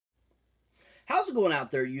it going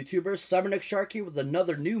out there, YouTubers? Cybernex Shark here with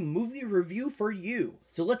another new movie review for you.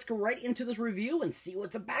 So let's go right into this review and see what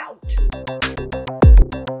it's about.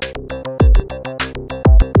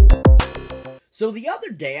 So the other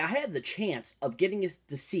day, I had the chance of getting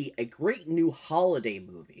to see a great new holiday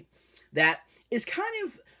movie that is kind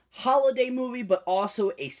of holiday movie, but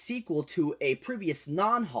also a sequel to a previous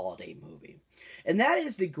non-holiday movie. And that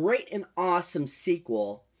is the great and awesome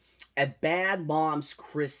sequel, A Bad Mom's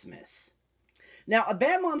Christmas. Now, A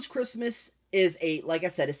Bad Mom's Christmas is like I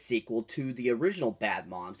said, a sequel to the original Bad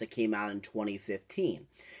Moms that came out in 2015.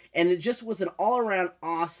 And it just was an all-around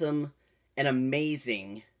awesome and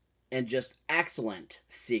amazing and just excellent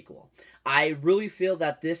sequel. I really feel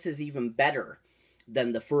that this is even better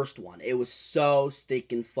than the first one. It was so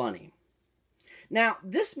stinking funny. Now,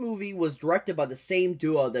 this movie was directed by the same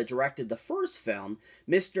duo that directed the first film,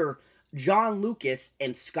 Mr. John Lucas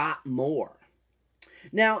and Scott Moore.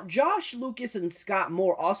 Now, Josh Lucas and Scott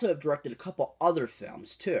Moore also have directed a couple other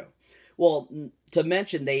films, too. Well, to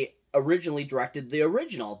mention, they originally directed the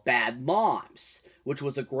original Bad Moms, which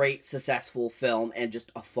was a great, successful film and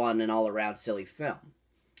just a fun and all-around silly film.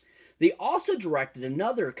 They also directed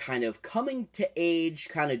another kind of coming-to-age,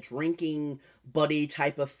 kind of drinking buddy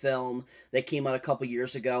type of film that came out a couple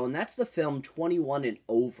years ago, and that's the film 21 and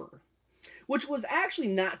Over, which was actually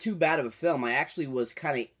not too bad of a film. I actually was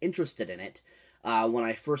kind of interested in it when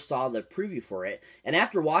I first saw the preview for it, and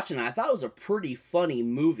after watching it, I thought it was a pretty funny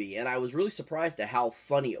movie, and I was really surprised at how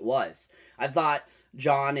funny it was. I thought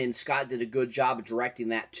John and Scott did a good job of directing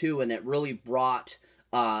that too, and it really brought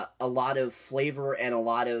a lot of flavor and a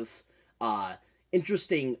lot of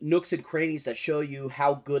interesting nooks and crannies that show you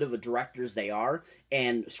how good of a directors they are,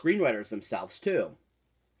 and screenwriters themselves too,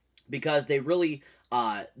 because they really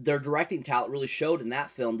their directing talent really showed in that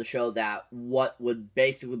film to show that what would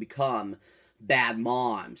basically become Bad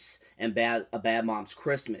Moms and A Bad Mom's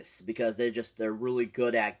Christmas, because they're really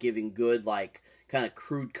good at giving good, like, kind of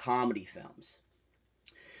crude comedy films.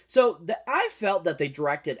 So I felt that they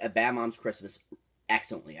directed A Bad Mom's Christmas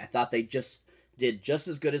excellently. I thought they did just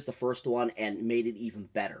as good as the first one and made it even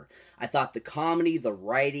better. I thought the comedy, the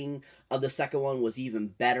writing of the second one was even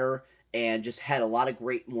better and just had a lot of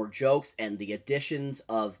more jokes, and the additions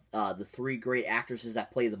of the three great actresses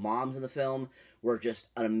that play the moms in the film were just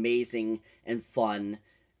an amazing and fun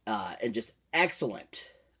and just excellent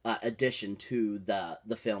addition to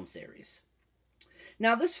the film series.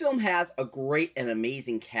 Now, this film has a great and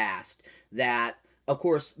amazing cast that, of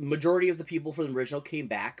course, majority of the people from the original came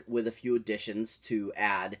back with a few additions to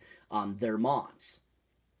add their moms.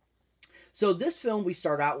 So this film, we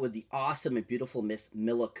start out with the awesome and beautiful Miss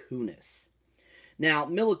Mila Kunis. Now,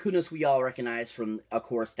 Mila Kunis we all recognize from, of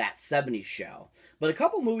course, That 70s Show. But a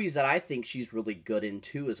couple movies that I think she's really good in,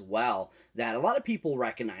 too, as well, that a lot of people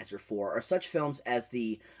recognize her for, are such films as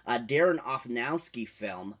the Darren Aronofsky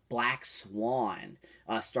film, Black Swan,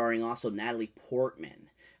 starring also Natalie Portman,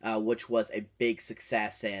 which was a big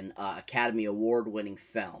success and Academy Award-winning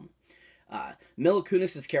film. Mila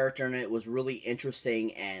Kunis' character in it was really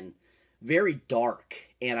interesting and very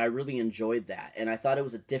dark, and I really enjoyed that. And I thought it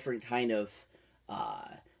was a different kind of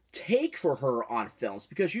take for her on films,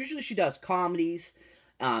 because usually she does comedies,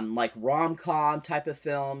 like rom-com type of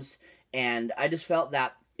films, and I just felt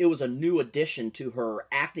that it was a new addition to her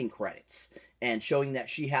acting credits, and showing that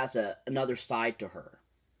she has another side to her.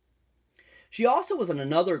 She also was in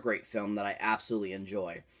another great film that I absolutely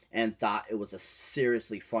enjoy, and thought it was a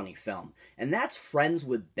seriously funny film, and that's Friends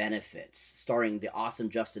with Benefits, starring the awesome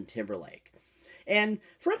Justin Timberlake. And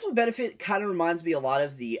Friends with Benefit kind of reminds me a lot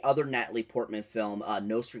of the other Natalie Portman film,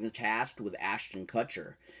 No Strings Attached, with Ashton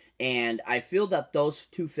Kutcher. And I feel that those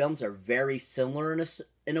two films are very similar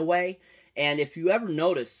in a way. And if you ever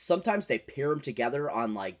notice, sometimes they pair them together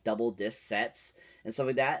on, like, double disc sets and stuff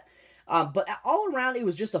like that. But all around, it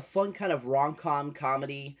was just a fun kind of rom-com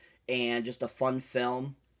comedy and just a fun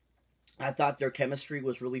film. I thought their chemistry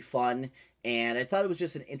was really fun, and I thought it was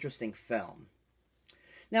just an interesting film.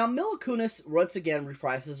 Now, Mila Kunis once again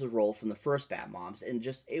reprises the role from the first Bad Moms, and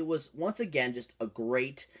it was once again just a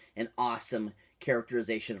great and awesome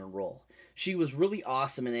characterization and role. She was really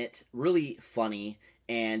awesome in it, really funny,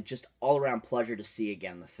 and just all-around pleasure to see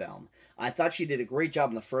again in the film. I thought she did a great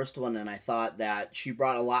job in the first one, and I thought that she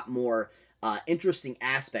brought a lot more interesting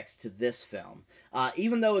aspects to this film.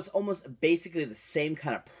 Even though it's almost basically the same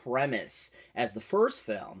kind of premise as the first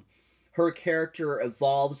film, her character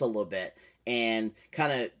evolves a little bit and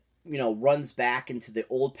kind of, runs back into the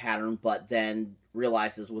old pattern, but then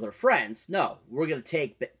realizes with her friends, no, we're going to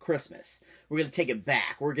take Christmas. We're going to take it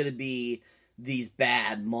back. We're going to be these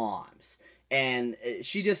bad moms. And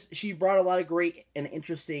she brought a lot of great and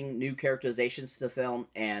interesting new characterizations to the film,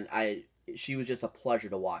 and she was just a pleasure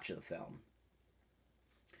to watch in the film.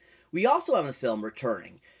 We also have in the film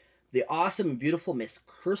returning the awesome and beautiful Miss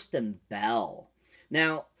Kristen Bell.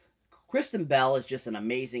 Now, Kristen Bell is just an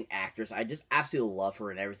amazing actress. I just absolutely love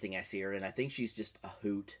her in everything I see her in. I think she's just a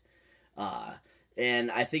hoot.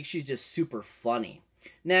 And I think she's just super funny.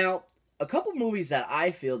 Now, a couple movies that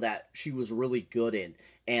I feel that she was really good in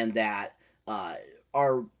and that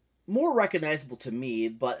are more recognizable to me,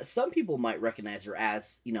 but some people might recognize her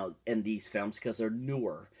as, in these films because they're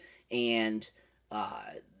newer. And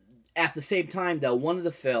at the same time, though, one of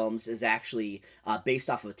the films is actually based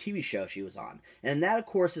off of a TV show she was on. And that, of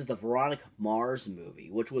course, is the Veronica Mars movie,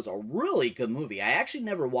 which was a really good movie. I actually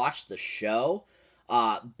never watched the show,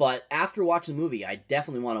 but after watching the movie, I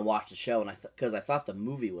definitely want to watch the show because I thought the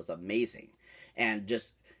movie was amazing. And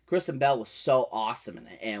just Kristen Bell was so awesome in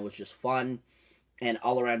it, and it was just fun and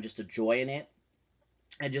all around just a joy in it.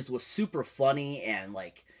 And just was super funny, and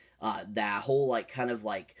that whole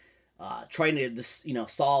trying to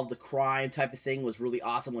solve the crime type of thing was really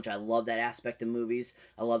awesome, which I love that aspect of movies.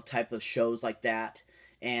 I love type of shows like that,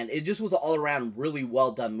 and it just was an all around really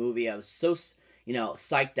well done movie. I was so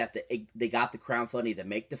psyched that they got the crowdfunding to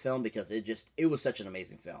make the film because it was such an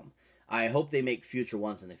amazing film. I hope they make future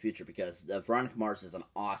ones in the future because Veronica Mars is an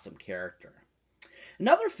awesome character.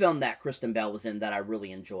 Another film that Kristen Bell was in that I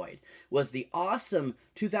really enjoyed was the awesome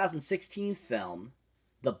 2016 film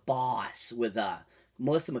The Boss with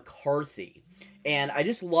Melissa McCarthy. And I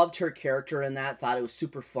just loved her character in that. Thought it was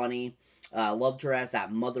super funny. Loved her as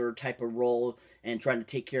that mother type of role and trying to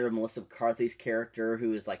take care of Melissa McCarthy's character,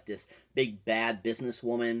 who is like this big bad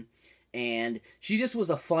businesswoman. And she just was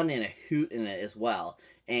a fun and a hoot in it as well.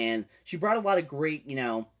 And she brought a lot of great,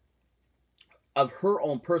 of her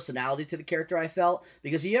own personality to the character, I felt.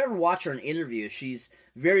 Because if you ever watch her in interviews, she's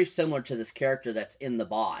very similar to this character that's in The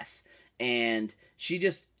Boss. And she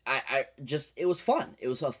just, it was fun. It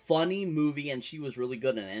was a funny movie, and she was really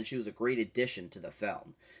good in it. And she was a great addition to the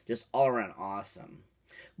film. Just all around awesome.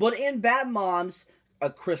 But in Bad Moms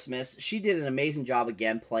Christmas, she did an amazing job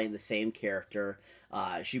again playing the same character.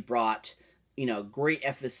 She brought, great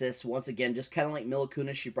emphasis. Once again, just kind of like Mila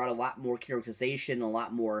Kunis, she brought a lot more characterization, a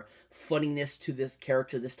lot more funniness to this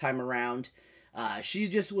character this time around. She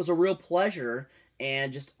just was a real pleasure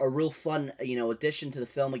and just a real fun, addition to the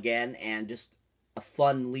film again, and just a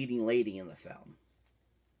fun leading lady in the film.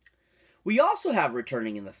 We also have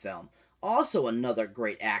returning in the film, also another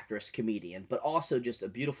great actress, comedian, but also just a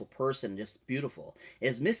beautiful person, just beautiful,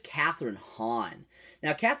 is Miss Kathryn Hahn.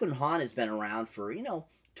 Now, Kathryn Hahn has been around for,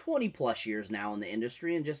 20 plus years now in the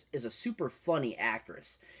industry and just is a super funny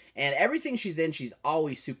actress. And everything she's in, she's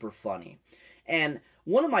always super funny. And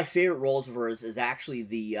one of my favorite roles of hers is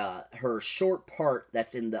actually her short part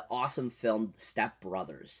that's in the awesome film Step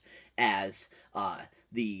Brothers as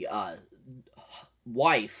the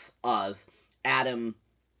wife of Adam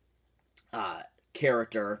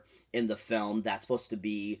character in the film that's supposed to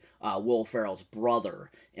be Will Ferrell's brother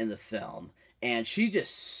in the film. And she's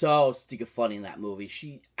just so stinking funny in that movie.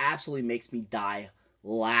 She absolutely makes me die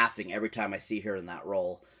laughing every time I see her in that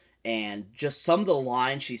role. And just some of the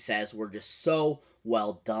lines she says were just so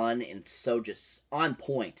well done and so just on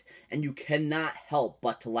point. And you cannot help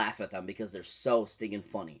but to laugh at them because they're so stinking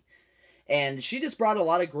funny. And she just brought a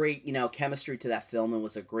lot of great, chemistry to that film and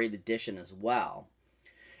was a great addition as well.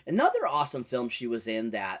 Another awesome film she was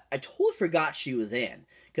in that I totally forgot she was in,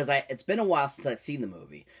 because it's been a while since I've seen the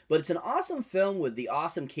movie, but it's an awesome film with the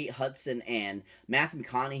awesome Kate Hudson and Matthew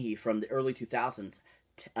McConaughey from the early 2000s,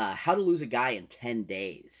 How to Lose a Guy in 10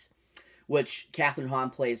 Days, which Kathryn Hahn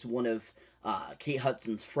plays one of Kate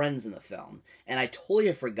Hudson's friends in the film, and I totally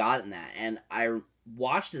had forgotten that, and I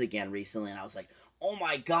watched it again recently, and I was like, oh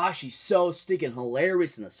my gosh, she's so stinking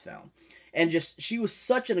hilarious in this film, and just, she was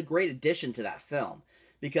such a great addition to that film,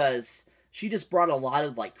 because she just brought a lot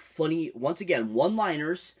of funny, once again,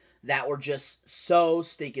 one-liners that were just so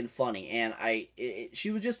stinking funny, and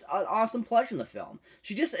she was just an awesome pleasure in the film.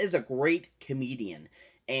 She just is a great comedian,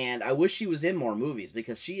 and I wish she was in more movies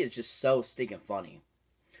because she is just so stinking funny.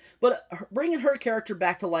 But bringing her character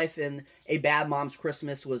back to life in A Bad Mom's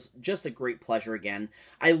Christmas was just a great pleasure again.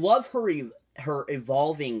 I love her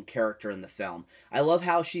evolving character in the film. I love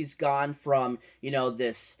how she's gone from,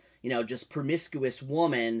 this just promiscuous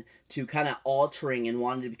woman to kind of altering and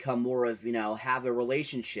wanting to become more of, have a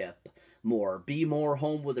relationship more, be more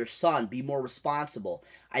home with her son, be more responsible.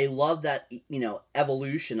 I love that,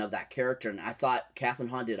 evolution of that character, and I thought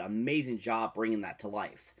Kathryn Hahn did an amazing job bringing that to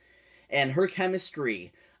life. And her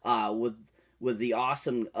chemistry with with the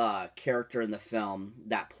awesome character in the film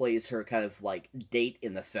that plays her kind of like date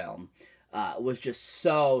in the film, was just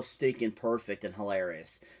so stinking perfect and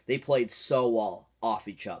hilarious. They played so well off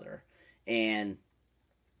each other, and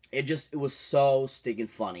it was so stinking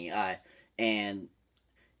funny. And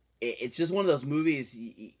it's just one of those movies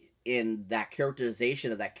in that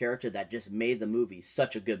characterization of that character that just made the movie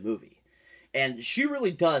such a good movie. And she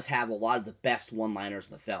really does have a lot of the best one-liners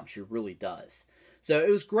in the film. She really does. So it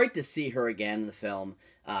was great to see her again in the film.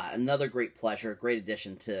 Another great pleasure, great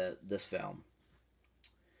addition to this film.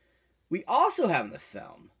 We also have in the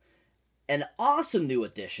film an awesome new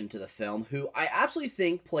addition to the film who I absolutely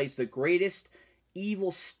think plays the greatest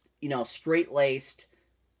evil, straight-laced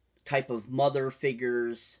type of mother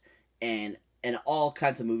figures and all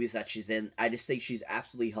kinds of movies that she's in. I just think she's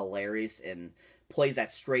absolutely hilarious and plays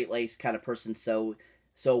that straight-laced kind of person so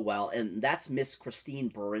well, and that's Miss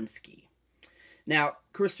Christine Baranski. Now,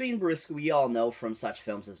 Christine Baranski, we all know from such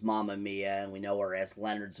films as Mamma Mia, and we know her as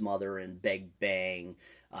Leonard's mother in Big Bang,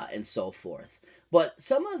 and so forth. But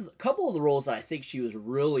a couple of the roles that I think she was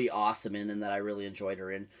really awesome in and that I really enjoyed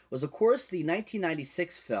her in was, of course, the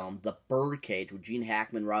 1996 film, The Birdcage, with Gene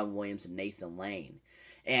Hackman, Robin Williams, and Nathan Lane.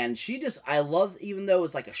 And I love, even though it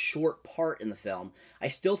was like a short part in the film, I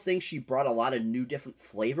still think she brought a lot of new different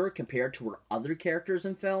flavor compared to her other characters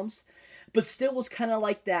in films. But still was kind of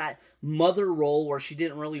like that mother role where she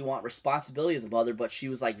didn't really want responsibility of the mother, but she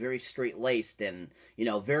was like very straight-laced and,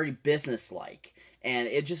 very businesslike. And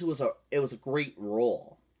it was a great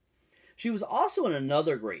role. She was also in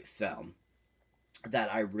another great film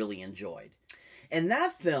that I really enjoyed. And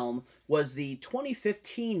that film was the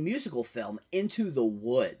 2015 musical film Into the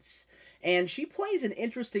Woods. And she plays an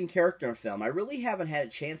interesting character in the film. I really haven't had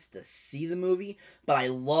a chance to see the movie, but I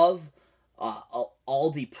love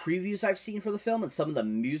all the previews I've seen for the film and some of the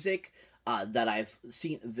music that I've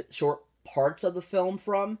seen short parts of the film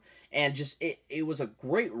from. And just, it was a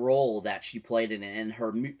great role that she played in it, and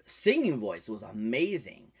her singing voice was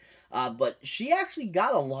amazing. But she actually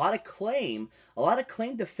got a lot of claim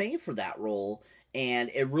to fame for that role, and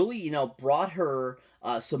it really, brought her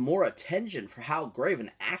some more attention for how great of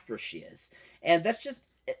an actress she is. And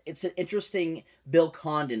it's an interesting Bill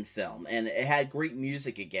Condon film, and it had great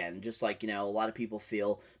music again, just like, a lot of people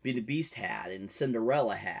feel Beauty and the Beast had, and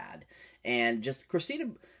Cinderella had. And just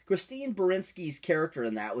Christine Baranski's character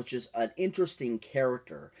in that was just an interesting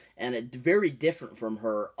character, and very different from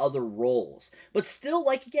her other roles. But still,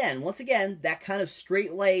 once again, that kind of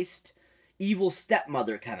straight-laced, evil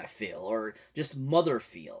stepmother kind of feel, or just mother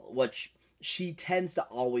feel, which she tends to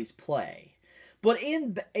always play. But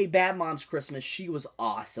in A Bad Mom's Christmas, she was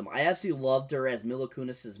awesome. I absolutely loved her as Mila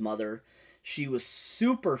Kunis's mother. She was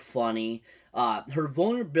super funny. Her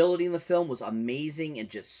vulnerability in the film was amazing and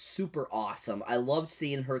just super awesome. I loved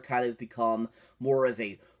seeing her kind of become more of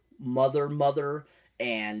a mother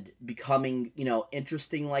and becoming,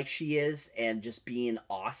 interesting like she is and just being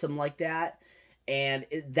awesome like that. And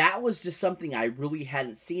that was just something I really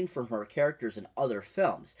hadn't seen from her characters in other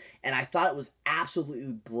films. And I thought it was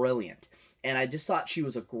absolutely brilliant. And I just thought she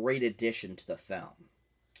was a great addition to the film.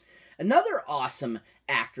 Another awesome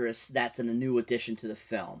actress that's in a new addition to the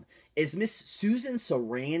film is Miss Susan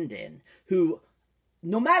Sarandon, who,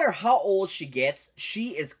 no matter how old she gets,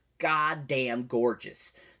 she is goddamn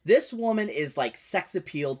gorgeous. This woman is like sex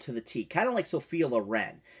appeal to the T, kind of like Sophia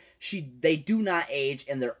Loren. They do not age,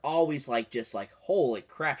 and they're always just like, holy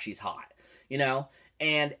crap, she's hot,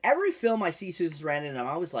 And every film I see Susan Sarandon, I'm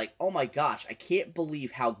always like, oh my gosh, I can't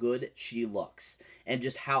believe how good she looks, and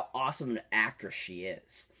just how awesome an actress she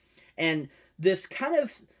is. And this kind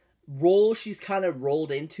of role she's kind of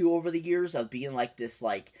rolled into over the years of being like this,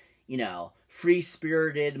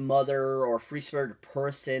 free-spirited mother or free-spirited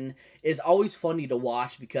person is always funny to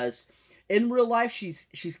watch, because in real life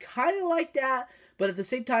she's kind of like that, but at the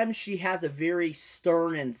same time she has a very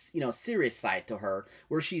stern and serious side to her,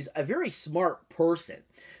 where she's a very smart person.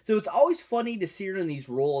 So it's always funny to see her in these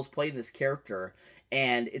roles playing this character,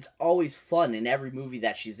 and it's always fun in every movie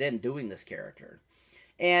that she's in doing this character.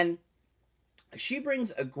 And she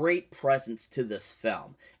brings a great presence to this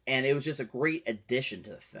film, and it was just a great addition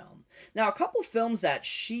to the film. Now, a couple films that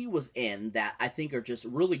she was in that I think are just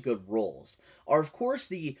really good roles are, of course,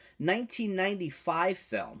 the 1995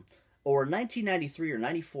 film, or 1993 or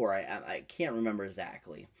 94, I can't remember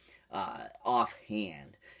exactly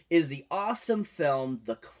offhand, is the awesome film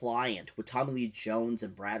The Client with Tommy Lee Jones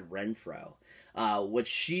and Brad Renfro, which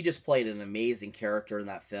she just played an amazing character in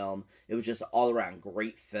that film. It was just all-around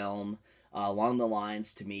great film. Along the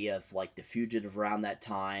lines, to me, of The Fugitive around that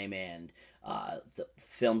time, and the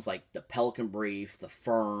films like The Pelican Brief, The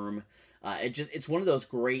Firm, It's one of those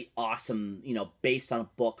great, awesome, based on a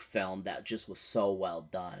book film that just was so well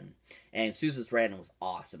done. And Susan Sarandon was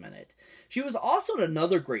awesome in it. She was also in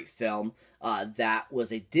another great film that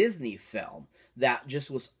was a Disney film that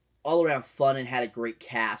just was all around fun and had a great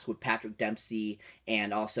cast with Patrick Dempsey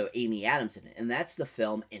and also Amy Adams in it. And that's the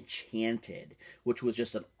film Enchanted, which was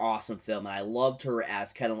just an awesome film. And I loved her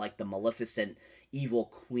as kind of like the Maleficent evil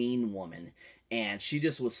queen woman. And she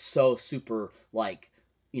just was so super, like,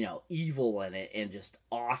 evil in it and just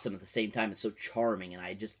awesome at the same time and so charming. And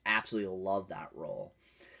I just absolutely love that role.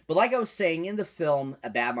 But like I was saying, in the film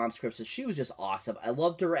A Bad Moms Christmas, she was just awesome. I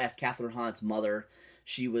loved her as Catherine Hahn's mother.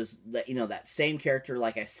 She was, that same character,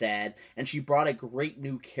 like I said, and she brought a great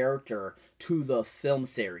new character to the film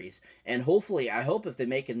series. And hopefully, I hope if they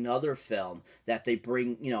make another film that they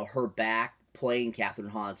bring, her back playing Catherine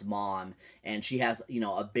Hahn's mom, and she has,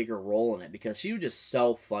 a bigger role in it, because she was just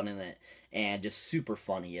so fun in it and just super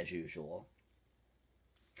funny as usual.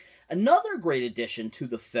 Another great addition to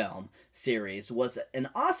the film series was an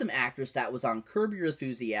awesome actress that was on Curb Your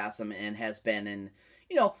Enthusiasm and has been in,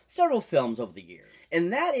 several films over the years.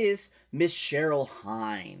 And that is Miss Cheryl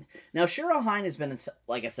Hine. Now, Cheryl Hine has been in,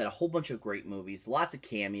 like I said, a whole bunch of great movies, lots of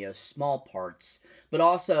cameos, small parts, but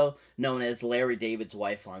also known as Larry David's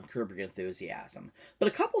wife on Curb Your Enthusiasm. But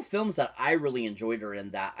a couple films that I really enjoyed her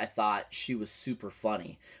in that I thought she was super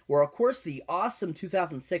funny were, of course, the awesome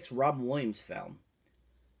 2006 Robin Williams film,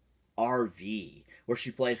 RV, where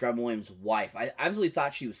she plays Robin Williams' wife. I absolutely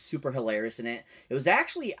thought she was super hilarious in it. It was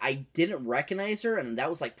actually, I didn't recognize her, and that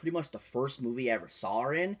was like pretty much the first movie I ever saw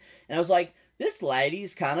her in. And I was like, this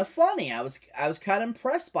lady's kind of funny. I was kind of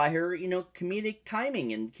impressed by her, comedic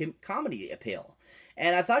timing and comedy appeal.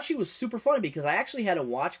 And I thought she was super funny because I actually hadn't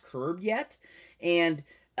watched Curb yet, and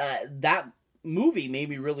that movie made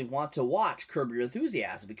me really want to watch Curb Your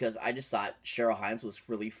Enthusiasm because I just thought Cheryl Hines was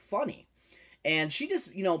really funny. And she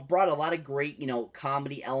just, brought a lot of great,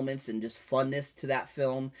 comedy elements and just funness to that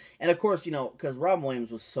film. And of course, because Robin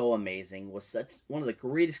Williams was so amazing, was such one of the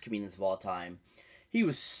greatest comedians of all time. He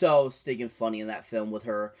was so stinking funny in that film with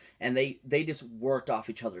her, and they just worked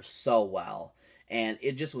off each other so well. And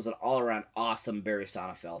it just was an all-around awesome Barry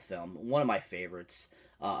Sonnenfeld film. One of my favorites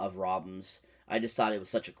of Robin's. I just thought it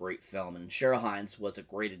was such a great film, and Cheryl Hines was a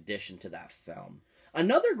great addition to that film.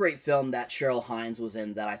 Another great film that Cheryl Hines was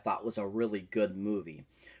in that I thought was a really good movie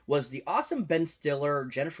was the awesome Ben Stiller,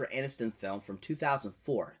 Jennifer Aniston film from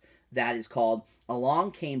 2004 that is called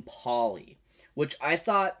Along Came Polly, which I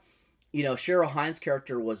thought, Cheryl Hines'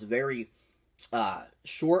 character was very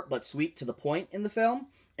short but sweet to the point in the film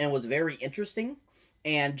and was very interesting.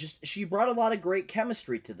 And just she brought a lot of great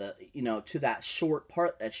chemistry to the to that short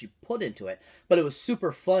part that she put into it. But it was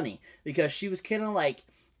super funny because she was kind of like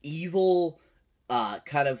evil,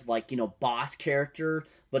 kind of like, boss character,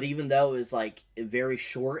 but even though it was like very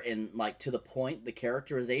short and like to the point, the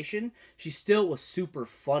characterization, she still was super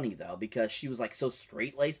funny though, because she was like so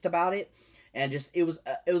straight-laced about it. And just, it was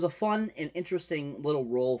a fun and interesting little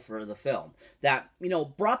role for the film that,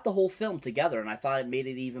 brought the whole film together, and I thought it made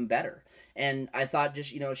it even better. And I thought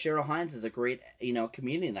just, Cheryl Hines is a great,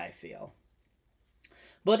 comedian, I feel.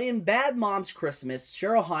 But in Bad Moms Christmas,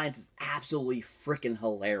 Cheryl Hines is absolutely freaking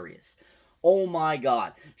hilarious. Oh my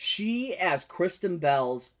god. She, as Kristen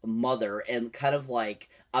Bell's mother and kind of like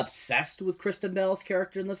obsessed with Kristen Bell's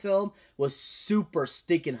character in the film, was super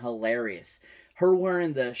stinking hilarious. Her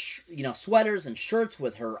wearing the, sweaters and shirts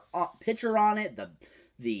with her picture on it,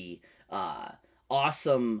 the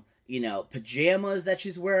awesome, pajamas that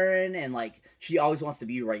she's wearing, and like, she always wants to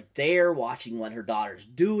be right there watching what her daughter's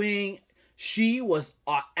doing. She was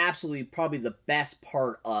absolutely probably the best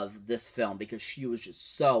part of this film because she was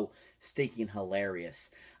just so stinking hilarious.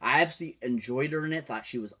 I absolutely enjoyed her in it, thought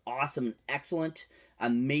she was awesome and excellent,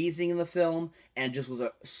 amazing in the film, and just was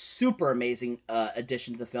a super amazing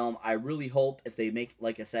addition to the film. I really hope if they make,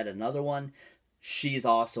 like I said, another one, she's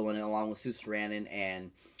also in it along with Susan Sarandon and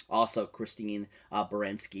also Christine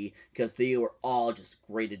Baranski, because they were all just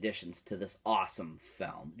great additions to this awesome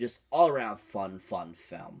film. Just all around fun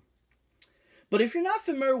film. But if you're not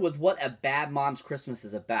familiar with what A Bad Moms Christmas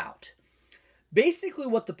is about, basically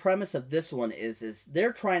what the premise of this one is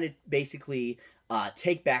they're trying to basically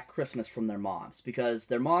take back Christmas from their moms, because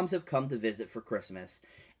their moms have come to visit for Christmas,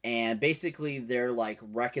 and basically they're like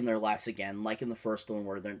wrecking their lives again, like in the first one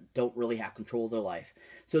where they don't really have control of their life.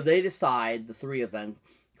 So they decide, the three of them,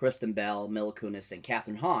 Kristen Bell, Mila Kunis, and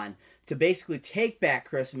Kathryn Hahn, to basically take back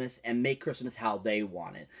Christmas and make Christmas how they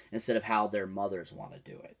want it, instead of how their mothers want to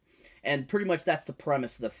do it. And pretty much that's the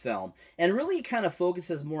premise of the film. And really it kind of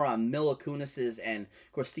focuses more on Mila Kunis's and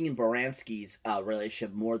Christine Baranski's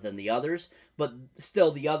relationship more than the others. But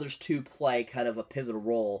still, the others two play kind of a pivotal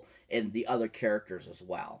role in the other characters as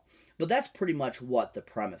well. But that's pretty much what the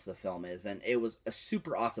premise of the film is. And it was a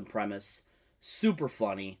super awesome premise. Super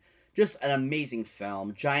funny. Just an amazing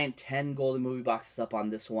film. Giant 10 golden movie boxes up on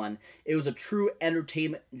this one. It was a true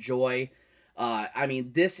entertainment joy. I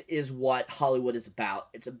mean, this is what Hollywood is about.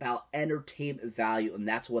 It's about entertainment value, and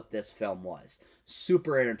that's what this film was.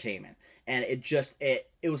 Super entertainment. And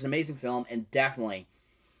it was an amazing film, and definitely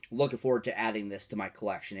looking forward to adding this to my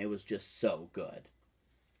collection. It was just so good.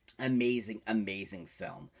 Amazing, amazing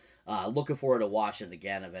film. Looking forward to watching it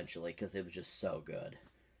again eventually, because it was just so good.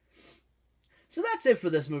 So that's it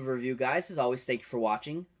for this movie review, guys. As always, thank you for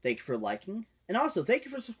watching. Thank you for liking. And also, thank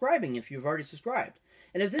you for subscribing if you've already subscribed.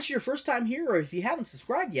 And if this is your first time here, or if you haven't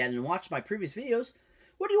subscribed yet and watched my previous videos,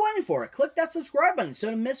 what are you waiting for? Click that subscribe button so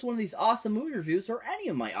you don't miss one of these awesome movie reviews or any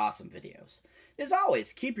of my awesome videos. As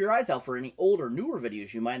always, keep your eyes out for any older, newer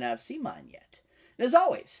videos you might not have seen mine yet. And as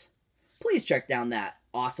always, please check down that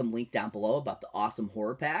awesome link down below about the awesome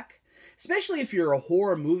horror pack. Especially if you're a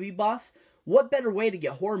horror movie buff, what better way to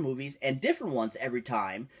get horror movies, and different ones every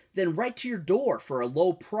time, than right to your door for a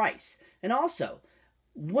low price? And also,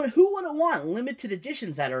 who wouldn't want limited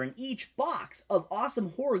editions that are in each box of awesome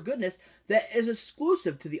horror goodness that is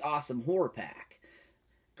exclusive to the awesome horror pack?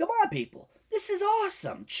 Come on, people. This is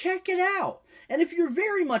awesome. Check it out. And if you're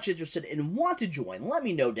very much interested and want to join, let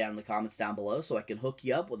me know down in the comments down below so I can hook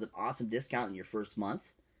you up with an awesome discount in your first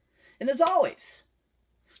month. And as always,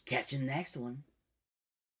 catch you in the next one.